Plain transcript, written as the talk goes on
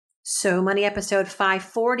So Money episode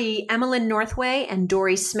 540, Emelyn Northway and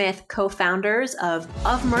Dorie Smith, co-founders of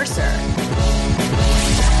Mercer.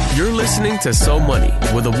 You're listening to So Money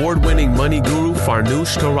with award-winning money guru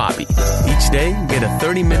Farnoosh Torabi. Each day, get a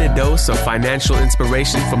 30-minute dose of financial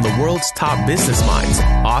inspiration from the world's top business minds,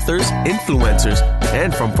 authors, influencers,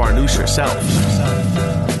 and from Farnoosh herself.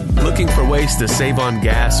 Looking for ways to save on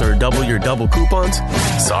gas or double your double coupons?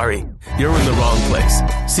 Sorry, you're in the wrong place.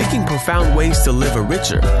 Seeking profound ways to live a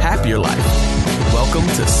richer, happier life. Welcome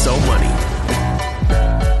to So Money.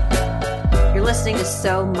 You're listening to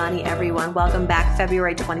So Money, everyone. Welcome back,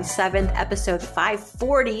 February 27th, episode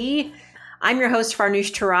 540. I'm your host,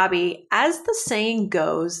 Farnoosh Torabi. As the saying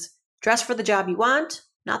goes, dress for the job you want,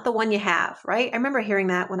 not the one you have, right? I remember hearing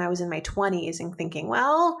that when I was in my 20s and thinking,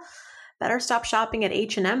 well, better stop shopping at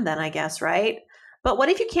H&M then, I guess, right? But what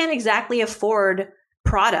if you can't exactly afford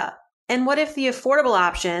Prada? And what if the affordable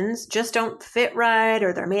options just don't fit right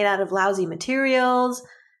or they're made out of lousy materials?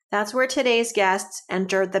 That's where today's guests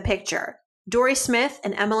entered the picture. Dorie Smith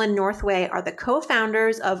and Emelyn Northway are the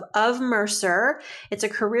co-founders of Mercer. It's a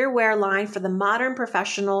career wear line for the modern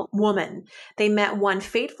professional woman. They met one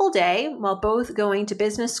fateful day while both going to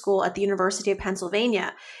business school at the University of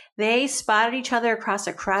Pennsylvania. They spotted each other across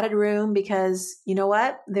a crowded room because, you know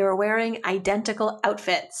what? They were wearing identical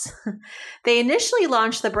outfits. They initially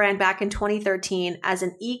launched the brand back in 2013 as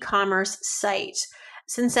an e-commerce site.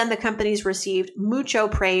 Since then, the company's received mucho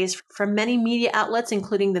praise from many media outlets,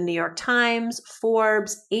 including the New York Times,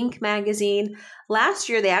 Forbes, Inc. magazine. Last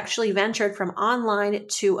year, they actually ventured from online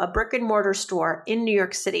to a brick and mortar store in New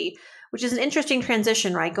York City, which is an interesting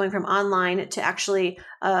transition, right? Going from online to actually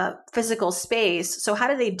a physical space. So how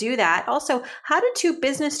did they do that? Also, how did two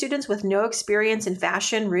business students with no experience in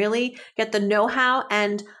fashion really get the know-how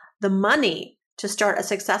and the money to start a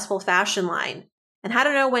successful fashion line? And how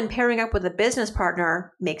to know when pairing up with a business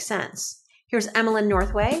partner makes sense. Here's Emelyn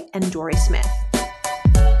Northway and Dorie Smith.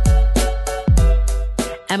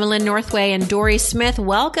 Emelyn Northway and Dorie Smith,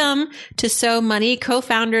 welcome to So Money,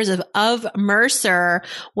 co-founders of Mercer.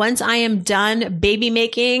 Once I am done baby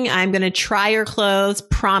making, I'm going to try your clothes,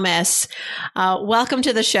 promise. Welcome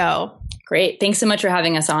to the show. Great. Thanks so much for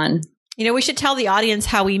having us on. You know, we should tell the audience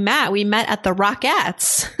how we met. We met at the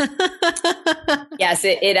Rockettes. Yes,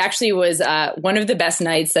 it actually was one of the best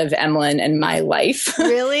nights of Emelyn and my life.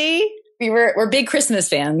 Really? We're big Christmas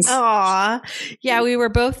fans. Aw. Yeah, we were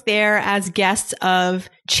both there as guests of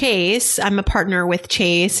Chase. I'm a partner with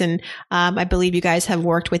Chase, and I believe you guys have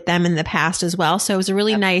worked with them in the past as well. So it was a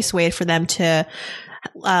really nice way for them to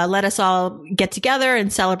let us all get together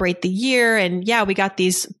and celebrate the year. And yeah, we got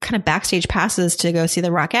these kind of backstage passes to go see the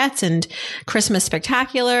Rockettes and Christmas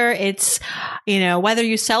Spectacular. It's, you know, whether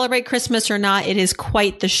you celebrate Christmas or not, it is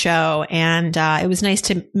quite the show. And it was nice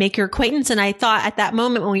to make your acquaintance. And I thought at that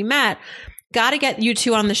moment when we met, got to get you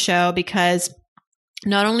two on the show because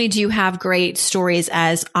not only do you have great stories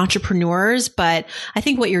as entrepreneurs, but I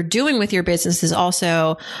think what you're doing with your business is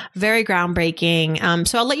also very groundbreaking.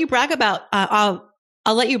 So I'll let you brag about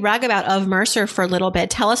of Mercer for a little bit.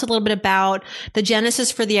 Tell us a little bit about the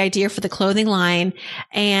genesis for the idea for the clothing line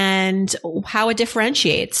and how it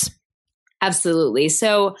differentiates. Absolutely.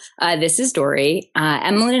 So this is Dorie.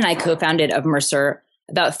 Emelyn and I co-founded of Mercer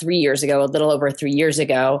about 3 years ago, a little over 3 years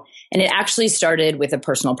ago. And it actually started with a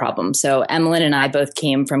personal problem. So Emelyn and I both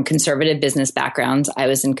came from conservative business backgrounds. I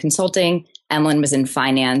was in consulting. Emelyn was in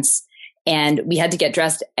finance. And we had to get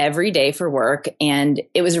dressed every day for work. And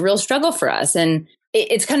it was a real struggle for us. And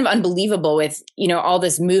it's kind of unbelievable with, you know, all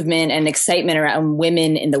this movement and excitement around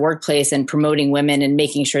women in the workplace and promoting women and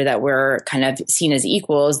making sure that we're kind of seen as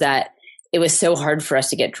equals, that it was so hard for us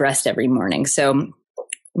to get dressed every morning. So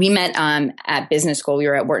we met at business school. We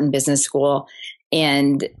were at Wharton Business School.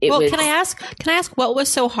 And can I ask what was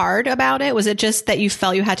so hard about it? Was it just that you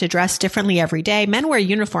felt you had to dress differently every day? Men wear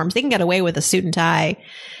uniforms. They can get away with a suit and tie,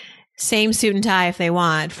 same suit and tie if they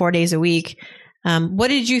want, 4 days a week. What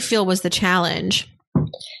did you feel was the challenge?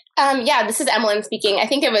 Yeah, this is Emelyn speaking. I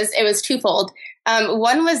think it was twofold.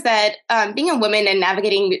 One was that being a woman and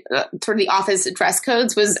navigating sort of the office dress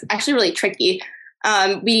codes was actually really tricky.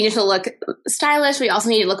 We needed to look stylish. We also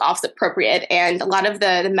needed to look office appropriate. And a lot of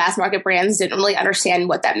the mass market brands didn't really understand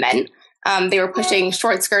what that meant. They were pushing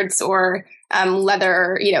short skirts or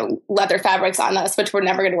leather fabrics on us, which were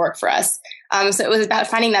never going to work for us. So it was about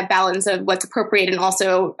finding that balance of what's appropriate and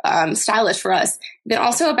also stylish for us, then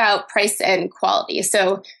also about price and quality.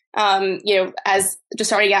 So, as just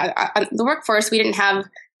starting out on the workforce, we didn't have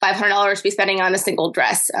 $500 to be spending on a single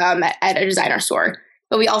dress at a designer store.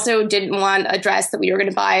 But we also didn't want a dress that we were going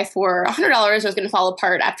to buy for $100 and was going to fall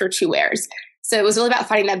apart after 2 wears. So it was really about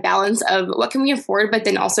finding that balance of what can we afford, but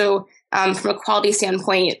then also from a quality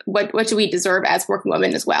standpoint, what do we deserve as working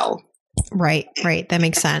women as well? Right. That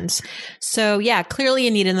makes sense. So yeah, clearly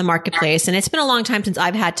a need in the marketplace. And it's been a long time since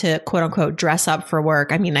I've had to quote unquote dress up for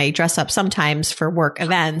work. I mean, I dress up sometimes for work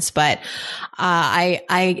events, but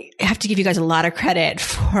I have to give you guys a lot of credit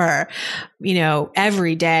for,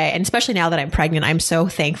 every day. And especially now that I'm pregnant, I'm so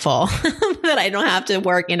thankful that I don't have to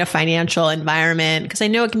work in a financial environment because I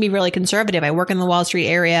know it can be really conservative. I work in the Wall Street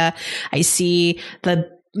area. I see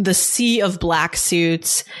the sea of black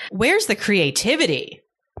suits. Where's the creativity?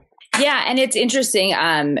 Yeah. And it's interesting.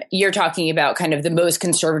 You're talking about kind of the most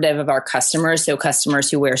conservative of our customers. So customers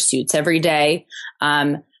who wear suits every day.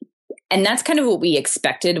 And that's kind of what we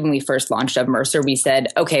expected when we first launched Of Mercer. We said,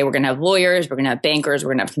 okay, we're going to have lawyers, we're going to have bankers, we're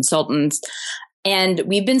going to have consultants. And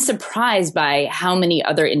we've been surprised by how many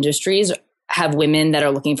other industries have women that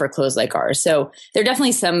are looking for clothes like ours. So there are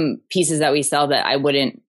definitely some pieces that we sell that I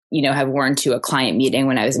wouldn't, have worn to a client meeting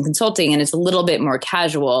when I was in consulting. And it's a little bit more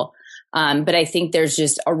casual. But I think there's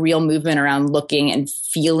just a real movement around looking and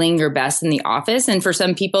feeling your best in the office. And for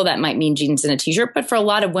some people, that might mean jeans and a t-shirt. But for a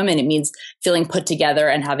lot of women, it means feeling put together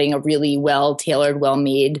and having a really well-tailored,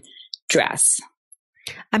 well-made dress.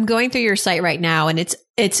 I'm going through your site right now, and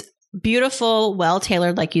it's beautiful,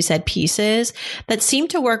 well-tailored, like you said, pieces that seem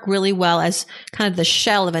to work really well as kind of the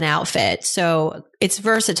shell of an outfit. So it's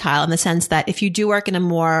versatile in the sense that if you do work in a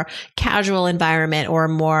more casual environment or a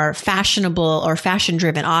more fashionable or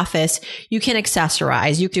fashion-driven office, you can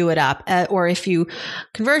accessorize, you do it up. Or if you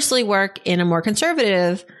conversely work in a more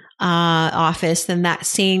conservative office, then that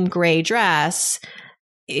same gray dress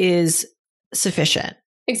is sufficient.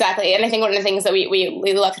 Exactly. And I think one of the things that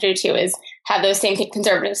we love to do too is have those same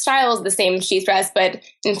conservative styles, the same sheath dress, but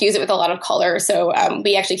infuse it with a lot of color. So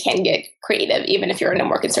we actually can get creative, even if you're in a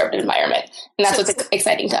more conservative environment. And that's what's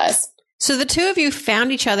exciting to us. So the two of you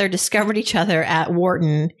found each other, discovered each other at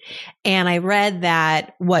Wharton. And I read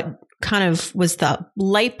that what kind of was the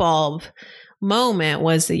light bulb moment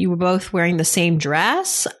was that you were both wearing the same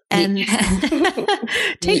dress. And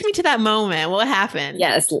take me to that moment. What happened?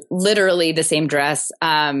 Yes, literally the same dress.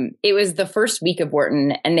 It was the first week of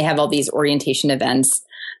Wharton, and they have all these orientation events.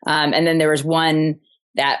 And then there was one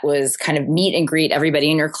that was kind of meet and greet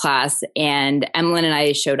everybody in your class. And Emelyn and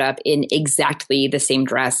I showed up in exactly the same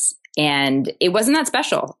dress. And it wasn't that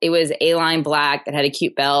special. It was A-line black that had a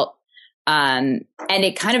cute belt. And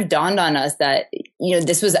it kind of dawned on us that,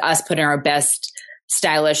 this was us putting our best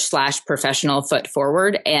stylish / professional foot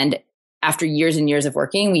forward. And after years and years of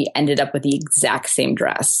working, we ended up with the exact same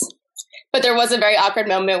dress. But there was a very awkward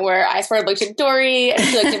moment where I sort of looked at Dorie and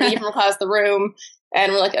she looked at me from across the room.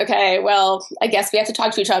 And we're like, okay, well, I guess we have to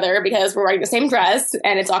talk to each other because we're wearing the same dress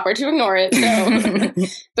and it's awkward to ignore it.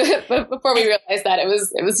 So, but before we realized that, it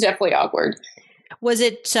was definitely awkward. Was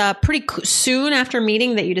it pretty soon after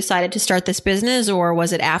meeting that you decided to start this business, or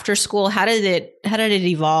was it after school? How did it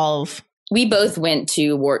evolve? We both went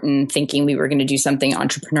to Wharton thinking we were going to do something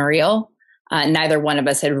entrepreneurial. Neither one of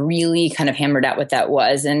us had really kind of hammered out what that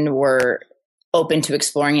was, and were open to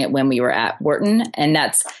exploring it when we were at Wharton. And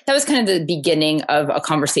that was kind of the beginning of a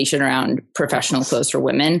conversation around professional clothes for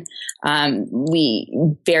women. We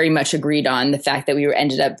very much agreed on the fact that we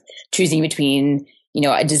ended up choosing between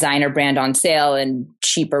a designer brand on sale and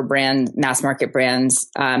cheaper brand, mass market brands.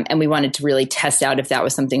 And we wanted to really test out if that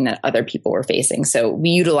was something that other people were facing. So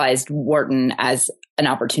we utilized Wharton as an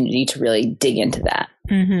opportunity to really dig into that.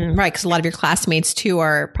 Mm-hmm. Right. Because a lot of your classmates too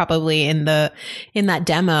are probably in that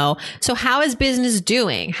demo. So how is business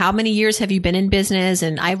doing? How many years have you been in business?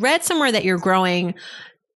 And I read somewhere that you're growing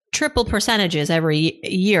triple percentages every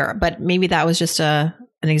year, but maybe that was just an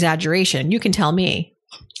exaggeration. You can tell me.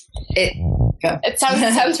 It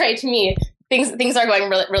sounds right to me. Things are going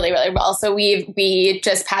really, really, really well. So we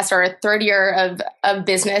just passed our third year of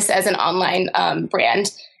business as an online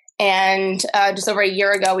brand. And just over a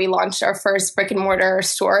year ago, we launched our first brick and mortar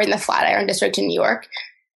store in the Flatiron District in New York.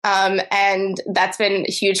 And that's been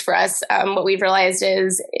huge for us. What we've realized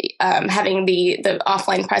is having the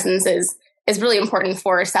offline presence is really important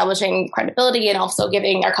for establishing credibility and also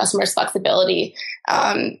giving our customers flexibility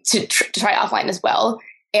to try offline as well.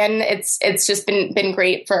 And it's just been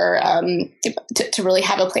great for to really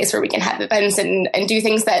have a place where we can have events and do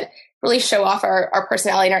things that really show off our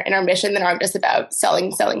personality and our mission that aren't just about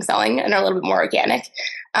selling and are a little bit more organic.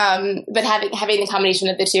 But having the combination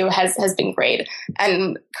of the two has been great.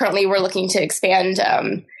 And currently we're looking to expand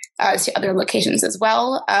to other locations as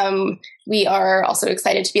well. We are also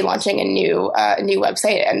excited to be launching a new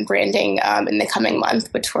website and branding in the coming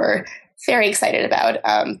month, which we're very excited about.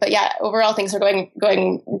 But yeah, overall things are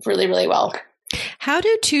going really, really well. How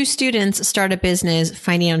do two students start a business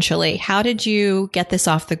financially? How did you get this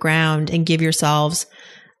off the ground and give yourselves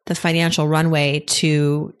the financial runway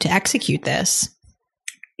to execute this?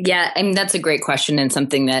 Yeah, I mean, that's a great question and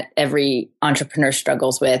something that every entrepreneur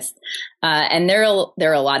struggles with. And there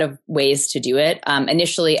are a lot of ways to do it.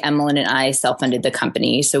 Initially, Emelyn and I self-funded the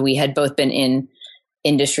company. So we had both been in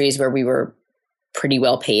industries where we were pretty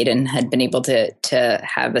well paid and had been able to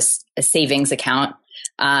have a savings account.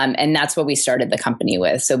 And that's what we started the company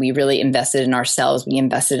with. So we really invested in ourselves. We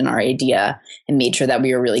invested in our idea and made sure that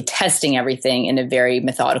we were really testing everything in a very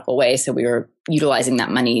methodical way. So we were utilizing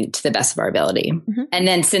that money to the best of our ability. Mm-hmm. And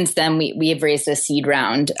then since then, we have raised a seed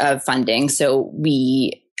round of funding. So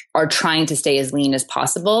we are trying to stay as lean as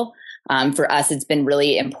possible. For us, it's been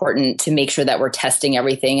really important to make sure that we're testing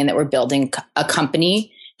everything and that we're building a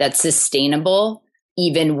company that's sustainable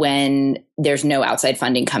even when there's no outside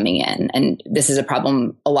funding coming in. And this is a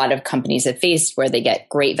problem a lot of companies have faced, where they get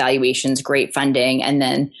great valuations, great funding, and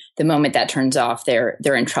then the moment that turns off, they're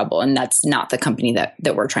in trouble. And that's not the company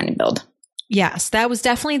that we're trying to build. Yes, that was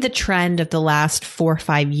definitely the trend of the last 4 or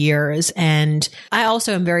 5 years. And I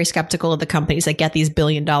also am very skeptical of the companies that get these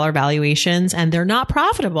billion-dollar valuations and they're not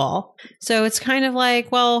profitable. So it's kind of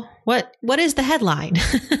like, well, what is the headline?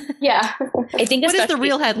 Yeah. I think what is the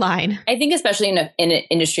real headline? I think especially in an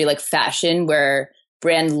industry like fashion, where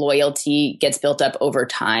brand loyalty gets built up over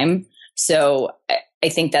time. So I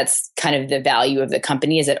think that's kind of the value of the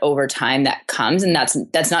company, is that over time that comes, and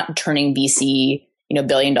that's not turning VC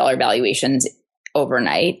billion-dollar valuations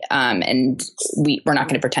overnight. And we're not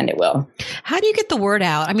going to pretend it will. How do you get the word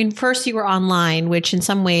out? I mean, first you were online, which in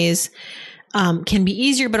some ways can be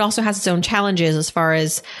easier, but also has its own challenges as far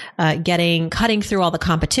as cutting through all the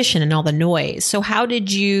competition and all the noise. So how did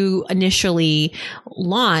you initially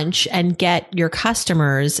launch and get your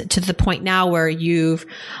customers to the point now where you've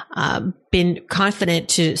been confident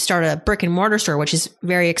to start a brick and mortar store, which is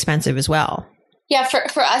very expensive as well? Yeah,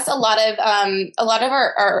 for us, a lot of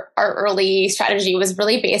our early strategy was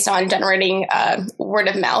really based on generating word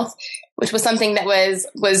of mouth, which was something that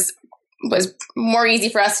was more easy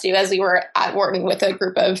for us to do, as we were at Wharton with a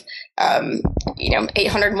group of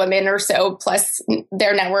 800 women or so, plus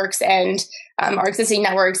their networks and our existing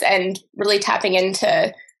networks, and really tapping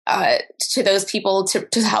into to those people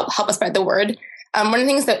to help us spread the word. One of the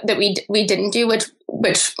things that we didn't do,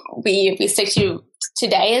 which we stick to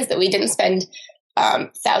today, is that we didn't spend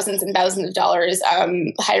thousands and thousands of dollars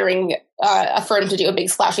hiring a firm to do a big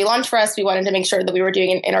splashy launch for us. We wanted to make sure that we were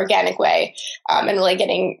doing it in an organic way, and really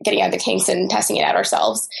getting out the kinks and testing it out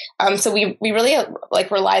ourselves. So we really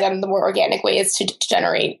relied on the more organic ways to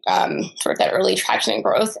generate sort of that early traction and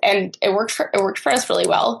growth, and it worked for us really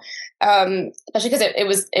well. Especially because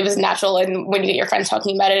it was natural, and when you get your friends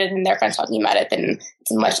talking about it and their friends talking about it, then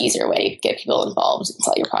it's a much easier way to get people involved and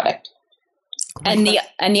sell your product. And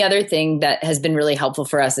the other thing that has been really helpful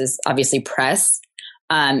for us is obviously press.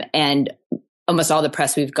 And almost all the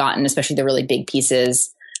press we've gotten, especially the really big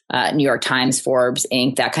pieces, New York Times, Forbes,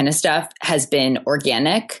 Inc., that kind of stuff, has been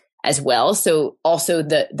organic as well. So also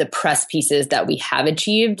the press pieces that we have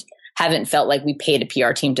achieved haven't felt like we paid a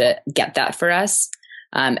PR team to get that for us.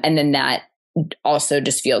 And then that also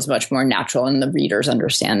just feels much more natural, and the readers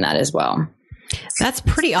understand that as well. That's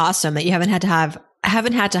pretty awesome that you haven't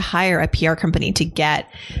had to hire a PR company to get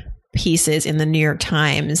pieces in the New York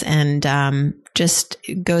Times, and just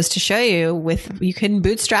goes to show you can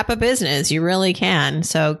bootstrap a business. You really can.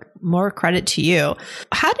 So more credit to you.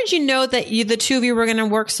 How did you know that the two of you were going to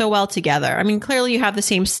work so well together? I mean, clearly you have the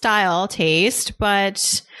same style, taste,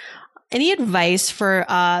 but any advice for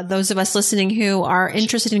those of us listening who are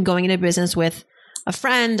interested in going into business with a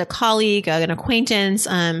friend, a colleague, an acquaintance,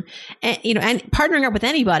 and partnering up with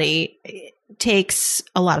anybody takes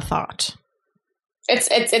a lot of thought.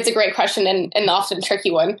 It's a great question and often a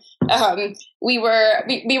tricky one. We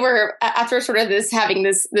were after sort of having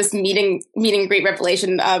this meeting great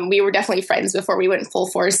revelation. We were definitely friends before we went full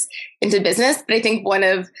force into business. But I think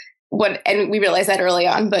and we realized that early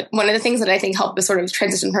on, but one of the things that I think helped us sort of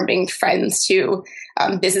transition from being friends to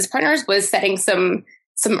business partners was setting some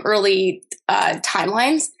early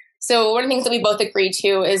timelines. So one of the things that we both agreed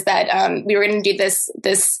to is that we were going to do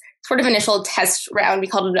this sort of initial test round. We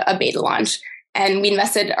called it a beta launch. And we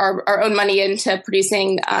invested our own money into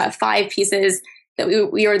producing 5 pieces that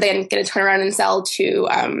we were then going to turn around and sell to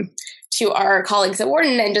our colleagues at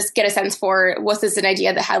Wharton, and just get a sense for, was this an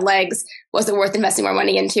idea that had legs? Was it worth investing more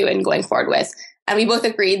money into and going forward with? And we both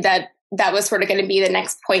agreed that was sort of going to be the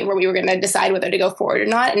next point where we were going to decide whether to go forward or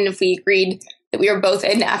not. And if we agreed that we were both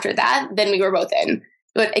in after that, then we were both in.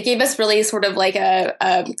 but it gave us really sort of like a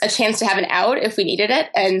chance to have an out if we needed it.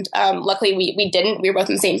 And luckily we didn't. We were both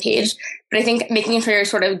on the same page. But I think making sure you're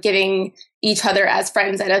sort of giving each other as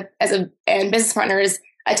friends and business partners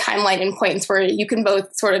a timeline and points where you can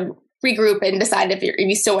both sort of regroup and decide if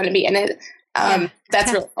you still want to be in it.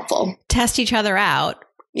 That's really helpful. Test each other out.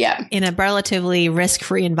 Yeah. In a relatively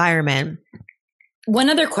risk-free environment. One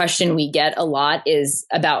other question we get a lot is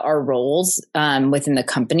about our roles within the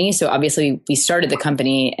company. So obviously we started the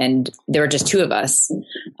company and there were just two of us.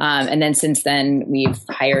 And then since then we've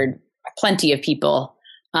hired plenty of people.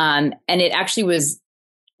 And it actually was,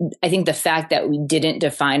 I think, the fact that we didn't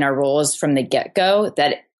define our roles from the get-go,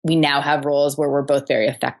 that we now have roles where we're both very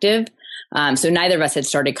effective. So neither of us had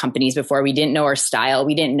started companies before. We didn't know our style.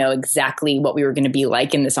 We didn't know exactly what we were going to be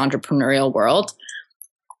like in this entrepreneurial world.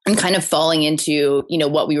 And kind of falling into,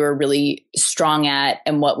 what we were really strong at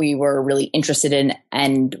and what we were really interested in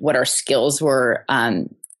and what our skills were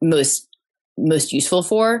most useful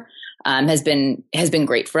for has been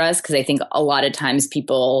great for us. Because I think a lot of times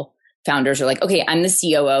founders are like, okay, I'm the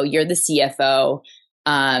COO, you're the CFO,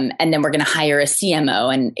 and then we're going to hire a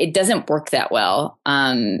CMO. And it doesn't work that well.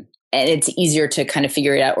 And it's easier to kind of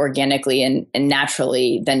figure it out organically and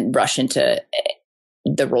naturally than rush into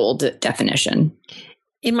the role definition.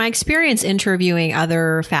 In my experience interviewing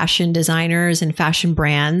other fashion designers and fashion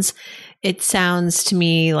brands, it sounds to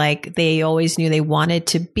me like they always knew they wanted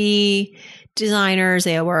to be designers.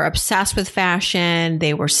 They were obsessed with fashion.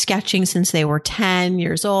 They were sketching since they were 10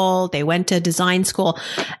 years old. They went to design school.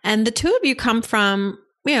 And the two of you come from,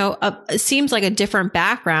 it seems like a different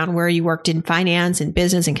background where you worked in finance and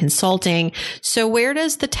business and consulting. So where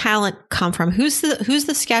does the talent come from? Who's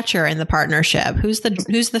the sketcher in the partnership? Who's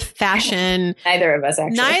the fashion? Neither of us,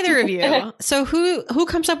 actually. Neither of you. So who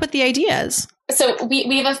comes up with the ideas? So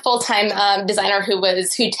we have a full-time designer who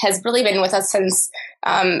has really been with us since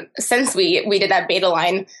we did that beta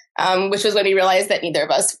line, which was when we realized that neither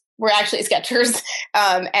of us were actually sketchers.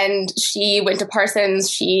 And she went to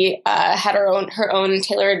Parsons. She had her own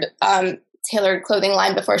tailored clothing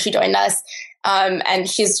line before she joined us. And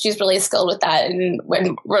she's really skilled with that. And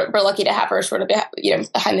when we're lucky to have her sort of,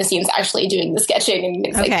 behind the scenes actually doing the sketching and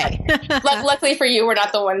things like that. Luckily for you, we're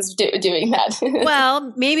not the ones doing that.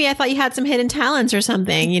 Well, maybe I thought you had some hidden talents or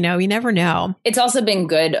something. You never know. It's also been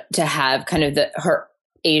good to have kind of her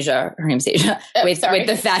name's Asia, with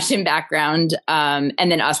the fashion background, and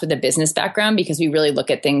then us with a business background, because we really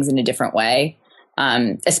look at things in a different way,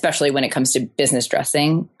 especially when it comes to business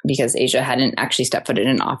dressing, because Asia hadn't actually stepped foot in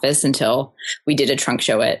an office until we did a trunk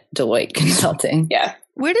show at Deloitte Consulting. Yeah.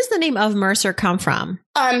 Where does the name of Mercer come from?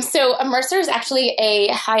 So Mercer is actually a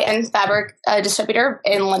high-end fabric distributor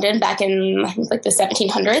in London back in, I think, like the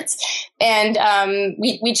 1700s. And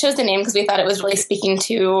we chose the name because we thought it was really speaking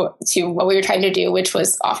to what we were trying to do, which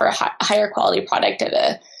was offer a higher quality product at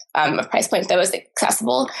a price point that was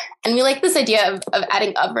accessible. And we like this idea of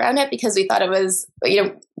adding up around it because we thought it was,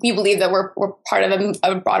 we believe that we're part of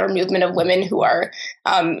a broader movement of women who are,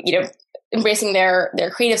 embracing their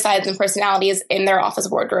creative sides and personalities in their office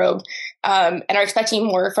wardrobe, and are expecting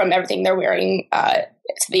more from everything they're wearing to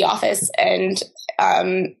the office, and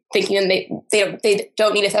thinking they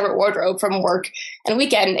don't need a separate wardrobe from work and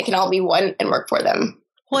weekend. It can all be one and work for them.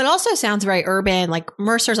 Well, it also sounds very urban. Like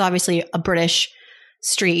Mercer's obviously a British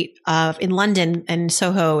street in London, and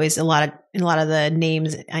Soho is a lot of the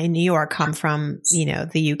names in New York come from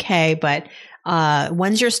the UK, but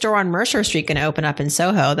when's your store on Mercer Street going to open up in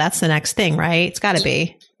Soho? That's the next thing, right? It's got to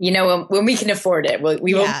be. When we can afford it,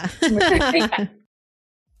 we will.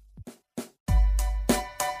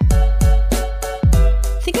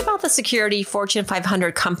 Think about the security Fortune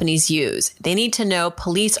 500 companies use. They need to know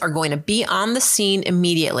police are going to be on the scene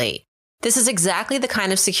immediately. This is exactly the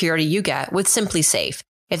kind of security you get with Simply Safe.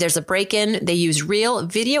 If there's a break-in, they use real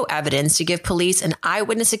video evidence to give police an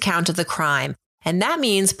eyewitness account of the crime. And that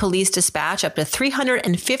means police dispatch up to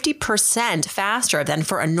 350% faster than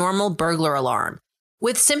for a normal burglar alarm.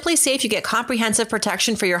 With Simply Safe, you get comprehensive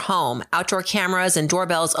protection for your home. Outdoor cameras and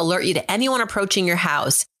doorbells alert you to anyone approaching your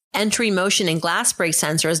house. Entry, motion, and glass break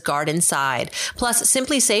sensors guard inside. Plus,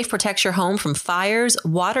 Simply Safe protects your home from fires,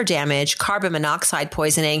 water damage, carbon monoxide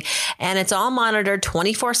poisoning, and it's all monitored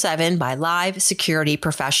 24/7 by live security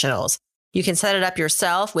professionals. You can set it up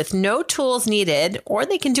yourself with no tools needed, or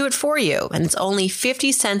they can do it for you. And it's only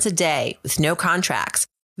 50 cents a day with no contracts.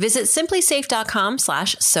 Visit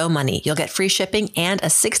simplysafe.com/SoMoney. You'll get free shipping and a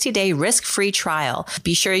 60-day risk-free trial.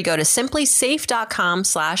 Be sure you go to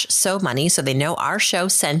simplysafe.com/SoMoney so they know our show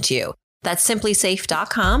sent you. That's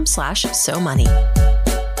simplysafe.com/SoMoney.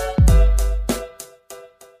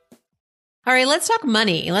 All right, let's talk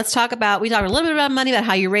money. We talked a little bit about money, about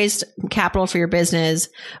how you raised capital for your business.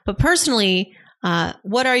 But personally,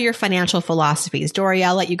 what are your financial philosophies? Dorie,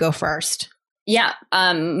 I'll let you go first. Yeah.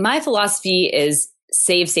 My philosophy is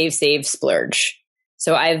save, save, save, splurge.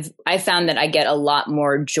 So I've found that I get a lot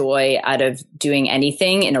more joy out of doing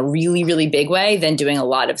anything in a really, really big way than doing a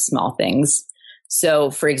lot of small things. So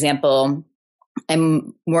for example,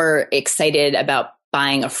 I'm more excited about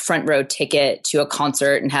buying a front row ticket to a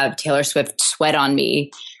concert and have Taylor Swift sweat on me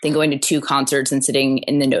than going to 2 concerts and sitting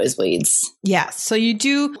in the nosebleeds. Yes. So you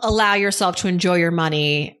do allow yourself to enjoy your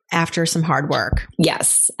money after some hard work.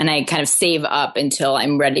 Yes. And I kind of save up until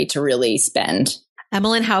I'm ready to really spend.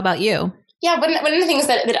 Emelyn, how about you? Yeah, one of the things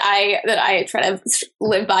that I try to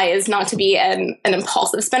live by is not to be an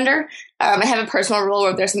impulsive spender. I have a personal rule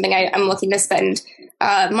where if there's something I'm looking to spend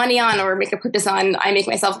money on or make a purchase on, I make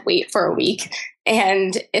myself wait for a week.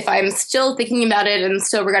 And if I'm still thinking about it and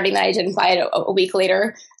still regretting that I didn't buy it a week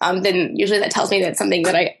later, then usually that tells me that it's something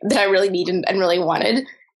that I really need and really wanted.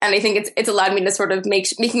 And I think it's allowed me to sort of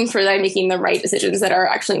making sure that I'm making the right decisions that are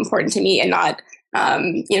actually important to me and not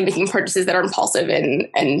making purchases that are impulsive and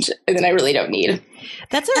then I really don't need.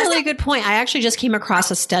 That's a really good point. I actually just came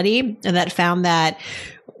across a study that found that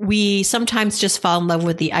we sometimes just fall in love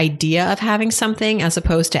with the idea of having something as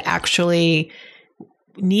opposed to actually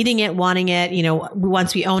needing it, wanting it.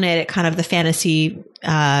 Once we own it, kind of the fantasy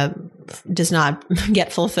does not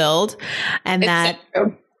get fulfilled. And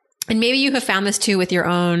and maybe you have found this too with your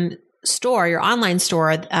own store, your online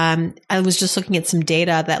store. I was just looking at some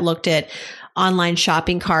data that looked at online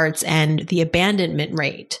shopping carts and the abandonment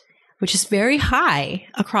rate, which is very high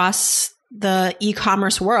across the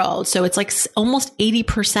e-commerce world. So it's like almost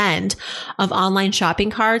 80% of online shopping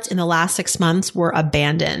carts in the last 6 months were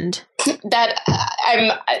abandoned. That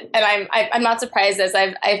I'm not surprised, as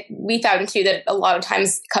we found too that a lot of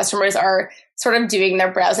times customers are sort of doing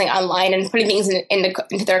their browsing online and putting things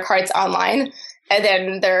into their carts online. And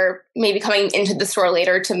then they're maybe coming into the store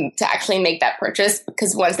later to actually make that purchase,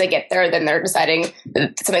 because once they get there, then they're deciding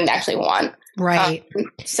that it's something they actually want. Right.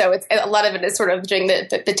 So it's a lot of it is sort of doing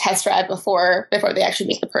the test drive before they actually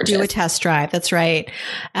make the purchase. Do a test drive. That's right.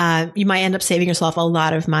 You might end up saving yourself a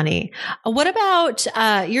lot of money. What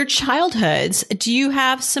about your childhoods? Do you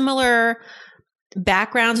have similar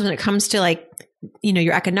backgrounds when it comes to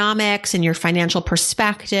your economics and your financial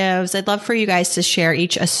perspectives? I'd love for you guys to share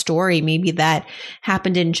each a story maybe that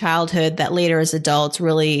happened in childhood that later as adults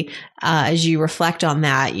really, as you reflect on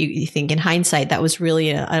that, you think in hindsight, that was really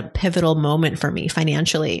a pivotal moment for me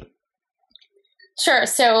financially. Sure.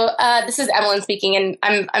 So this is Emelyn speaking,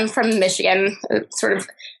 and I'm from Michigan, sort of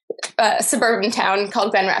a suburban town called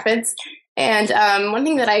Grand Rapids. And one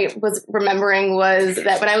thing that I was remembering was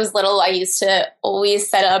that when I was little, I used to always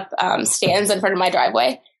set up stands in front of my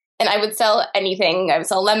driveway, and I would sell anything. I would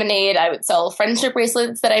sell lemonade. I would sell friendship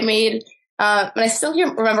bracelets that I made. And I still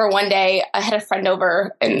remember one day I had a friend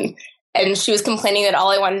over, and she was complaining that all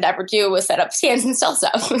I wanted to ever do was set up stands and sell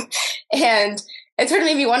stuff. And it sort of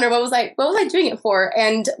made me wonder, what was I doing it for?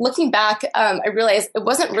 And looking back, I realized it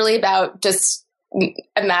wasn't really about just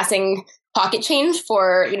amassing pocket change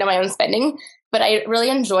for my own spending, but I really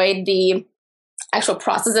enjoyed the actual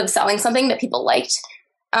process of selling something that people liked,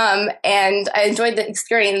 and I enjoyed the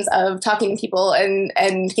experience of talking to people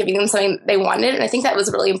and giving them something they wanted. And I think that was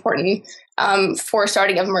really important for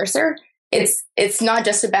starting of Mercer. It's not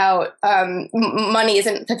just about money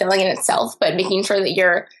isn't fulfilling in itself, but making sure that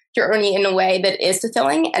you're earning in a way that is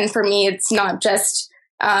fulfilling. And for me, it's not just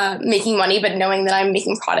making money, but knowing that I'm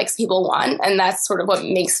making products people want. And that's sort of what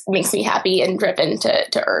makes me happy and driven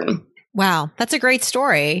to earn. Wow. That's a great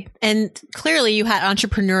story. And clearly you had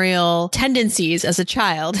entrepreneurial tendencies as a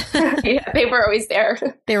child. Yeah, they were always there.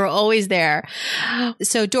 They were always there.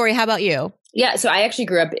 So Dorie, how about you? Yeah. So I actually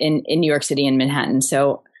grew up in New York City in Manhattan.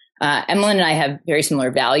 So Emelyn and I have very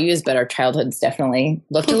similar values, but our childhoods definitely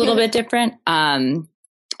looked a little bit different. I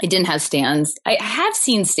didn't have stands. I have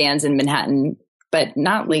seen stands in Manhattan, but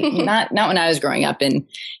not not when I was growing up in,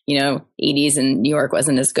 80s, and New York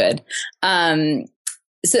wasn't as good.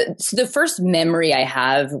 So the first memory I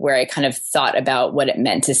have where I kind of thought about what it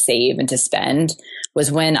meant to save and to spend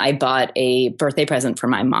was when I bought a birthday present for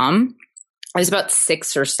my mom. I was about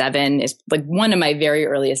 6 or 7. It's like one of my very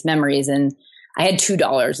earliest memories. And I had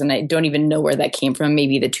 $2, and I don't even know where that came from,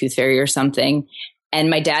 maybe the Tooth Fairy or something. And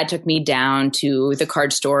my dad took me down to the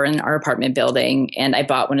card store in our apartment building, and I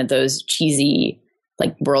bought one of those cheesy,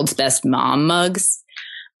 world's best mom mugs.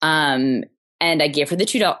 And I gave her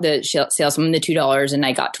the saleswoman the $2, and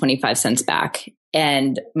I got 25 cents back.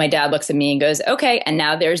 And my dad looks at me and goes, "Okay, and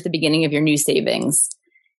now there's the beginning of your new savings."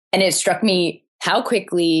 And it struck me how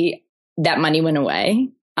quickly that money went away,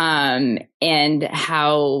 and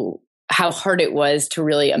how hard it was to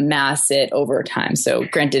really amass it over time. So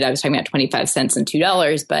granted, I was talking about 25 cents and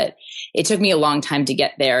 $2, but it took me a long time to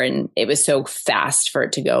get there, and it was so fast for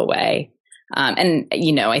it to go away. And,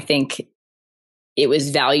 I think it was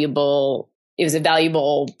valuable. It was a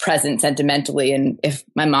valuable present sentimentally. And if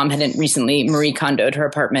my mom hadn't recently Marie Kondoed her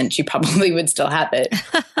apartment, she probably would still have it.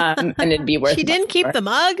 And it'd be worth it. She didn't keep the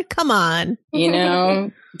mug? Come on.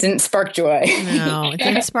 Didn't spark joy. No, it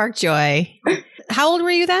didn't spark joy. How old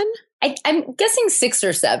were you then? I'm guessing 6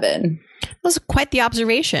 or 7. That was quite the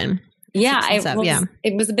observation. Yeah,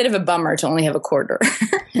 it was a bit of a bummer to only have a quarter.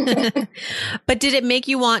 But did it make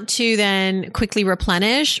you want to then quickly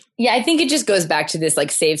replenish? Yeah, I think it just goes back to this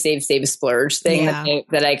like save, splurge thing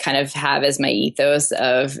that I kind of have as my ethos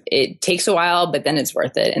of it takes a while, but then it's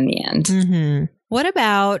worth it in the end. Mm-hmm. What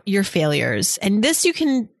about your failures? And this you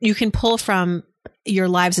can pull from your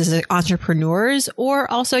lives as entrepreneurs or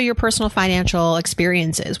also your personal financial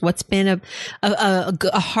experiences. What's been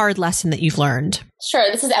a hard lesson that you've learned? Sure.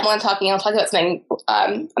 This is Emelyn talking. I'll talk about something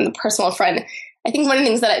on the personal front. I think one of the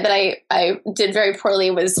things that I did very poorly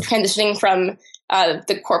was transitioning from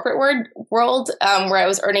the corporate world where I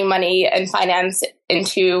was earning money in finance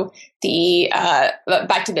into the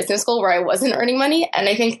back to business school where I wasn't earning money. And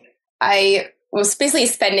I think I was basically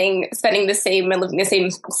spending the same and living the same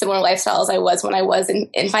similar lifestyle as I was when I was in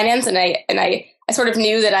finance. And I sort of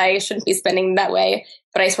knew that I shouldn't be spending that way,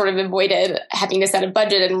 but I sort of avoided having to set a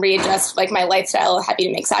budget and readjust like my lifestyle, having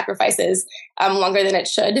to make sacrifices longer than it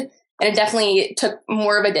should. And it definitely took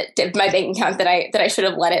more of a dip in my bank account that I should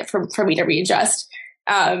have let it for me to readjust.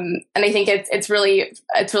 And I think it's really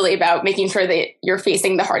about making sure that you're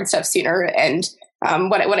facing the hard stuff sooner. And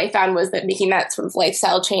what I found was that making that sort of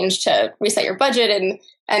lifestyle change to reset your budget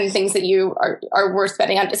and things that you are worth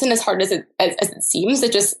spending on isn't as hard as it seems.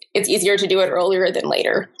 It's easier to do it earlier than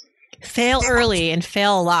later. Fail early and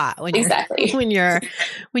fail a lot when you have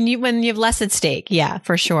less at stake. Yeah,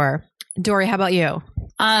 for sure. Dorie, how about you?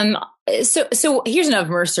 So here's another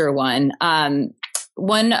Mercer one.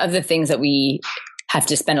 One of the things that we have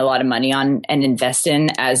to spend a lot of money on and invest in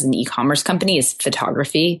as an e-commerce company is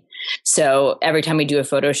photography. So every time we do a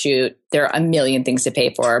photo shoot, there are a million things to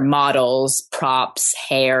pay for: models, props,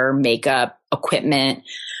 hair, makeup, equipment,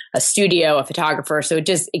 a studio, a photographer. So it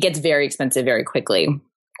gets very expensive very quickly.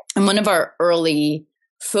 And one of our early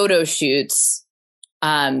photo shoots,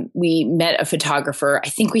 we met a photographer. I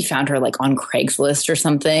think we found her like on Craigslist or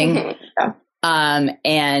something. Yeah.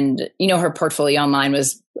 And her portfolio online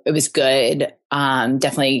was good.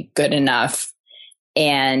 Definitely good enough.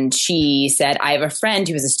 And she said, I have a friend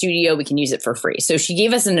who has a studio. We can use it for free. So she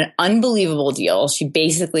gave us an unbelievable deal. She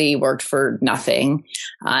basically worked for nothing,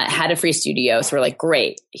 had a free studio. So we're like,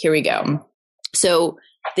 great, here we go. So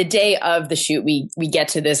the day of the shoot, we get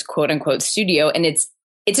to this quote unquote studio, and it's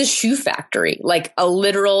a shoe factory, like a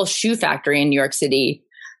literal shoe factory in New York City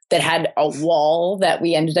that had a wall that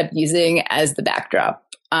we ended up using as the backdrop.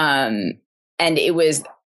 And it was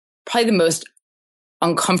probably the most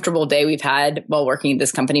uncomfortable day we've had while working at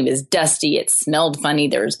this company. It was dusty. It smelled funny.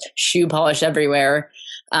 There was shoe polish everywhere.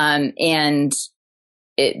 And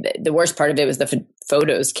the worst part of it was the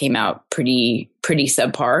photos came out pretty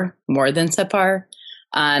subpar, more than subpar.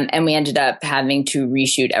 And we ended up having to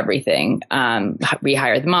reshoot everything,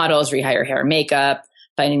 rehire the models, rehire hair and makeup,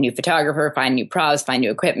 find a new photographer, find new props, find new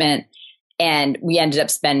equipment. And we ended up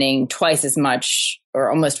spending twice as much or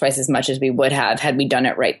almost twice as much as we would have had we done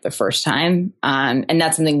it right the first time. And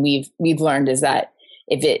that's something we've learned, is that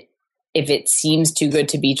if it seems too good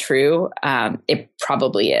to be true, it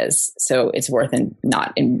probably is. So it's worth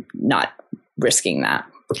not risking that.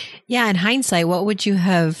 Yeah. In hindsight, what would you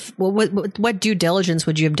have, what due diligence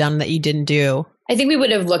would you have done that you didn't do? I think we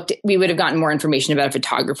would have gotten more information about a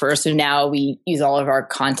photographer. So now we use all of our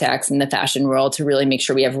contacts in the fashion world to really make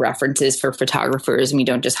sure we have references for photographers, and we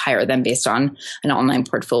don't just hire them based on an online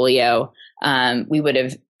portfolio. We would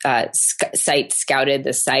have scouted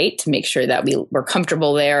the site to make sure that we were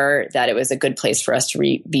comfortable there, that it was a good place for us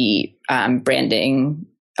to be branding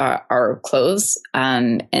our clothes.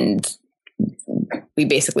 And we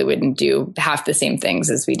basically wouldn't do half the same things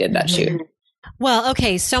as we did that shoot. Well,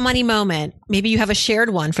 okay. So money moment. Maybe you have a shared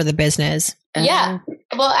one for the business. Yeah.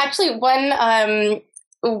 Well, actually, one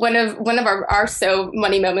of our so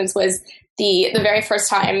money moments was the very first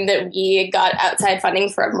time that we got outside funding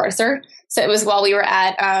from Mercer. So it was while we were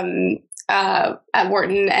at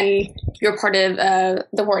Wharton, and we were part of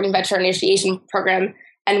the Wharton Venture Initiation Program,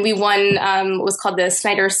 and we won what was called the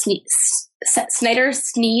Snyder-Sneed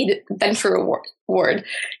Venture Award.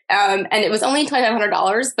 And it was only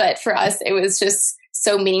 $2,500, but for us, it was just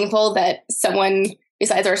so meaningful that someone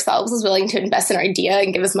besides ourselves was willing to invest in our idea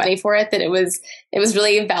and give us money for it, that it was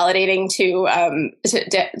really validating to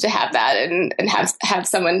have that and have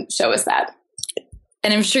someone show us that.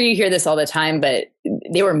 And I'm sure you hear this all the time, but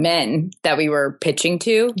they were men that we were pitching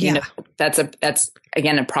to. Yeah. You know, that's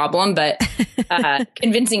again a problem, but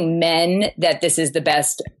convincing men that this is the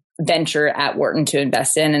best venture at Wharton to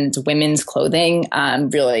invest in, and it's women's clothing,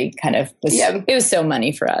 really kind of was, it was so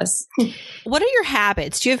money for us. What are your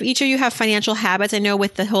habits? Do you have, each of you have financial habits? I know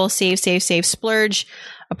with the whole save, splurge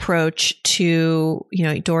approach to, you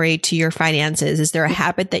know, Dorie, to your finances, is there a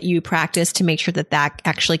habit that you practice to make sure that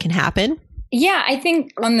actually can happen? Yeah, I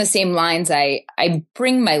think on the same lines, I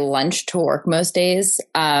bring my lunch to work most days.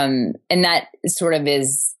 And that sort of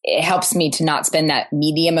it helps me to not spend that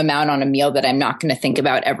medium amount on a meal that I'm not going to think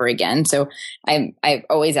about ever again. So I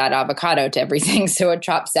always add avocado to everything. So a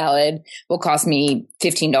chopped salad will cost me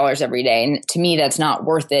 $15 every day. And to me, that's not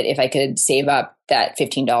worth it if I could save up that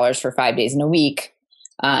 $15 for 5 days in a week,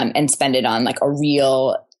 and spend it on like a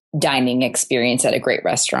real dining experience at a great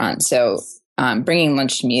restaurant. So bringing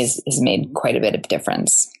lunch to me has made quite a bit of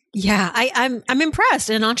difference. Yeah, I'm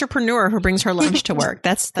impressed. An entrepreneur who brings her lunch to work.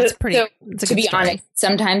 That's pretty. So, that's a to good be story. honest,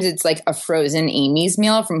 sometimes it's like a frozen Amy's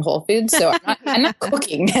meal from Whole Foods. So I'm not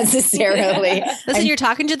cooking necessarily. Listen, you're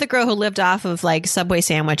talking to the girl who lived off of like Subway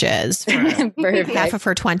sandwiches for half of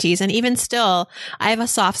her 20s, and even still, I have a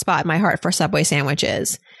soft spot in my heart for Subway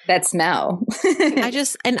sandwiches. That smell.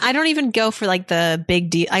 I don't even go for like the big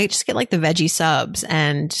deal. I just get like the veggie subs,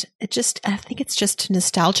 and I think it's just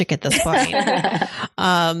nostalgic at this point.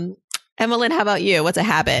 Emelyn, how about you? What's a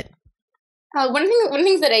habit? One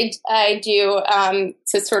thing that I do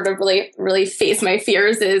to sort of really face my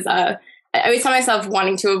fears is I always find myself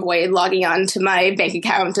wanting to avoid logging on to my bank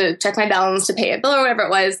account to check my balance, to pay a bill or whatever it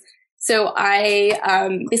was. So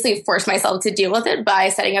I basically force myself to deal with it by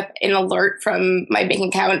setting up an alert from my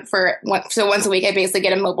bank account so once a week I basically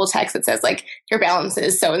get a mobile text that says like your balance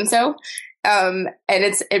is so and so. And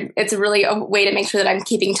it's really a way to make sure that I'm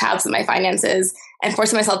keeping tabs on my finances and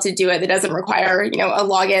forcing myself to do it. That doesn't require, you know, a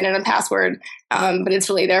login and a password, but it's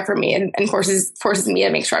really there for me and forces me to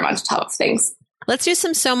make sure I'm on top of things. Let's do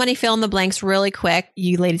some So Money fill in the blanks really quick.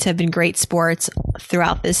 You ladies have been great sports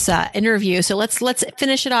throughout this interview. So let's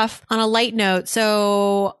finish it off on a light note.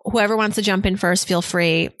 So whoever wants to jump in first, feel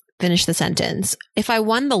free. Finish the sentence. If I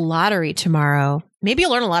won the lottery tomorrow, maybe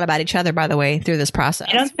you'll learn a lot about each other, by the way, through this process.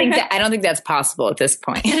 I don't think that's possible at this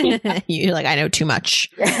point. You're like, I know too much,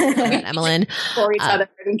 Emelyn. For each other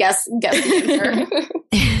and guess the answer.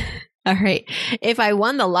 All right. If I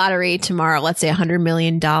won the lottery tomorrow, let's say $100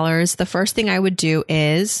 million, the first thing I would do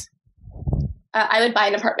is? I would buy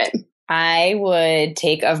an apartment. I would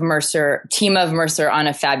take team of Mercer on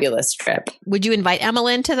a fabulous trip. Would you invite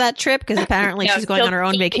Emelyn to that trip? Because apparently she's going on her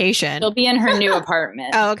own vacation. She'll be in her new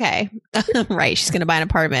apartment. Oh, okay. Right. She's going to buy an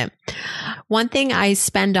apartment. One thing I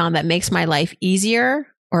spend on that makes my life easier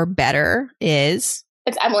or better is?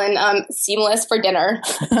 It's Emelyn, Seamless for dinner.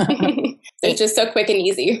 It's just so quick and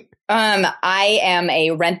easy. I am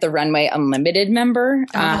a Rent the Runway Unlimited member.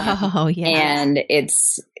 Oh, yeah. And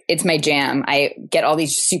it's my jam. I get all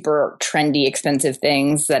these super trendy, expensive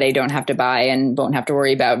things that I don't have to buy and won't have to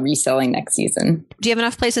worry about reselling next season. Do you have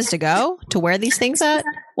enough places to go to wear these things at?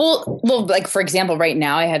 Well, like for example, right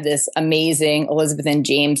now I have this amazing Elizabeth and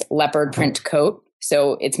James leopard print coat.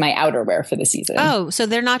 So it's my outerwear for the season. Oh, so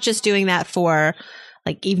they're not just doing that for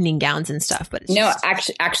like evening gowns and stuff, but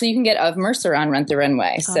actually you can get of Mercer on Rent the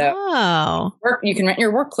Runway. So you can rent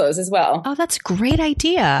your work clothes as well. Oh, that's a great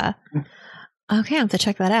idea. Okay, I'll have to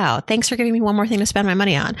check that out. Thanks for giving me one more thing to spend my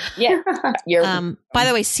money on. Yeah. By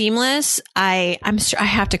the way, Seamless, I'm sure I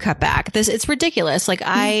have to cut back. It's ridiculous. Like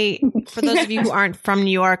for those of you who aren't from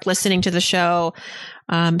New York listening to the show,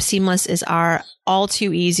 Seamless is our all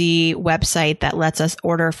too easy website that lets us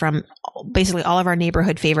order from basically all of our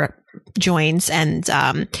neighborhood favorite joints, and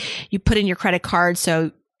you put in your credit card.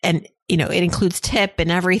 And you know, it includes tip and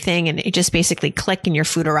everything, and it just basically click and your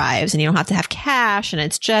food arrives, and you don't have to have cash, and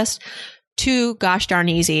it's just too gosh darn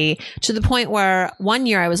easy, to the point where one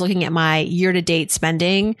year I was looking at my year-to-date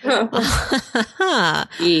spending.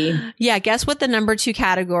 Yeah, guess what the number 2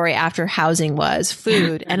 category after housing was?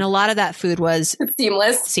 Food. And a lot of that food was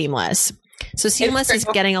Seamless. So Seamless is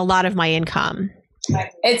getting a lot of my income.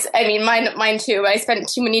 Mine too. I spent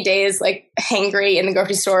too many days like hangry in the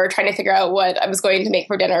grocery store trying to figure out what I was going to make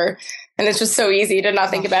for dinner. And it's just so easy to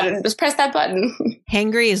not think about it and just press that button.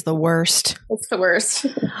 Hangry is the worst. It's the worst.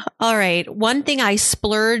 All right. One thing I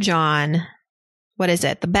splurge on. What is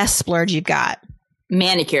it? The best splurge you've got?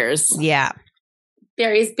 Manicures. Yeah.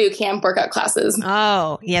 various boot camp workout classes.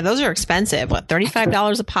 Oh, yeah, those are expensive. What,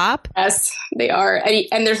 $35 a pop? Yes, they are.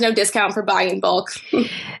 And there's no discount for buying in bulk.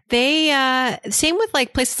 They, same with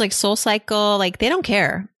like places like SoulCycle, like they don't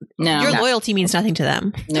care. No. Your loyalty means nothing to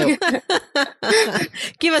them. No.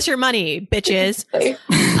 Give us your money, bitches.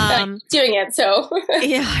 Doing it, so.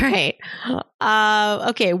 Yeah, right.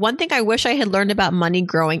 Okay, one thing I wish I had learned about money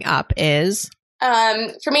growing up is...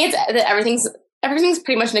 For me, it's that everything's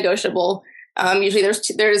pretty much negotiable. Usually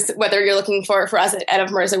there's whether you're looking for us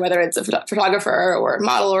at Mercer, whether it's a photographer or a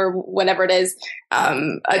model or whatever it is,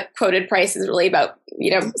 a quoted price is really about,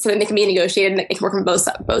 something that can be negotiated and it can work from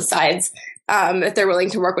both sides. If they're willing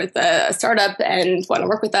to work with a startup and want to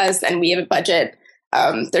work with us and we have a budget,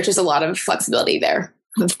 there's just a lot of flexibility there.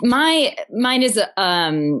 Mine is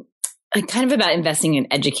kind of about investing in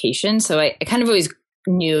education. So I kind of always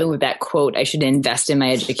knew with that quote, I should invest in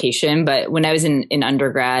my education. But when I was in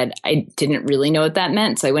undergrad, I didn't really know what that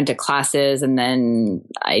meant. So I went to classes and then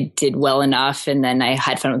I did well enough. And then I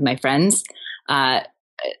had fun with my friends.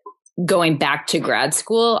 Going back to grad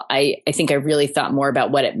school, I think I really thought more about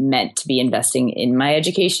what it meant to be investing in my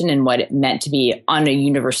education and what it meant to be on a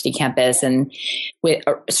university campus and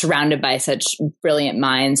surrounded by such brilliant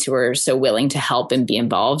minds who are so willing to help and be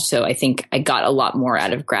involved. So I think I got a lot more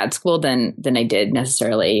out of grad school than I did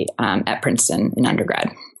necessarily at Princeton in undergrad.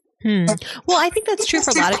 Well, I think that's true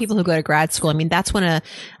for a lot of people who go to grad school. I mean, that's when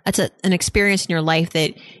an experience in your life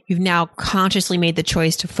that you've now consciously made the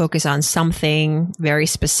choice to focus on something very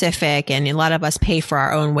specific. And a lot of us pay for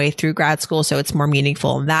our own way through grad school. So it's more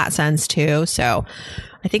meaningful in that sense too. So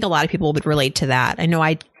I think a lot of people would relate to that. I know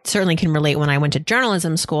I certainly can relate. When I went to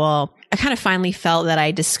journalism school, I kind of finally felt that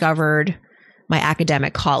I discovered my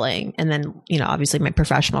academic calling and then, obviously my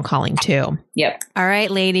professional calling too. Yep. All right,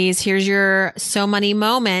 ladies, here's your So Money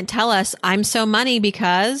moment. Tell us, I'm so money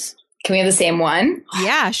because... Can we have the same one?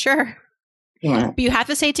 Yeah, sure. But you have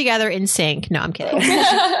to say it together in sync. No, I'm kidding.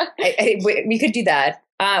 We could do that.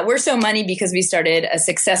 We're so money because we started a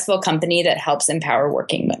successful company that helps empower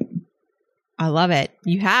working women. I love it.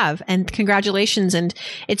 You have. And congratulations. And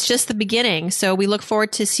it's just the beginning. So we look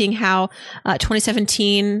forward to seeing how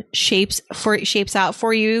 2017 shapes out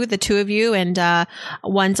for you, the two of you. And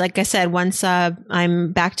once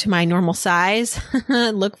I'm back to my normal size,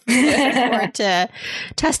 look forward to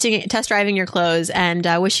test driving your clothes and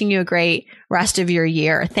wishing you a great rest of your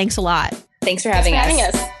year. Thanks a lot. Thanks for having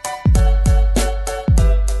us.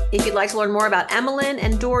 If you'd like to learn more about Emelyn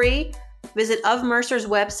and Dorie, visit Of Mercer's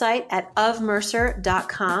website at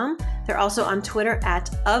ofmercer.com. They're also on Twitter at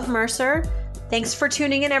ofmercer. Thanks for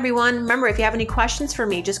tuning in, everyone. Remember, if you have any questions for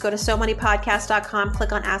me, just go to somoneypodcast.com,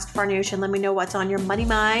 click on Ask Farnoosh, and let me know what's on your money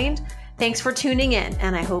mind. Thanks for tuning in,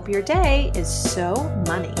 and I hope your day is so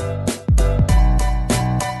money.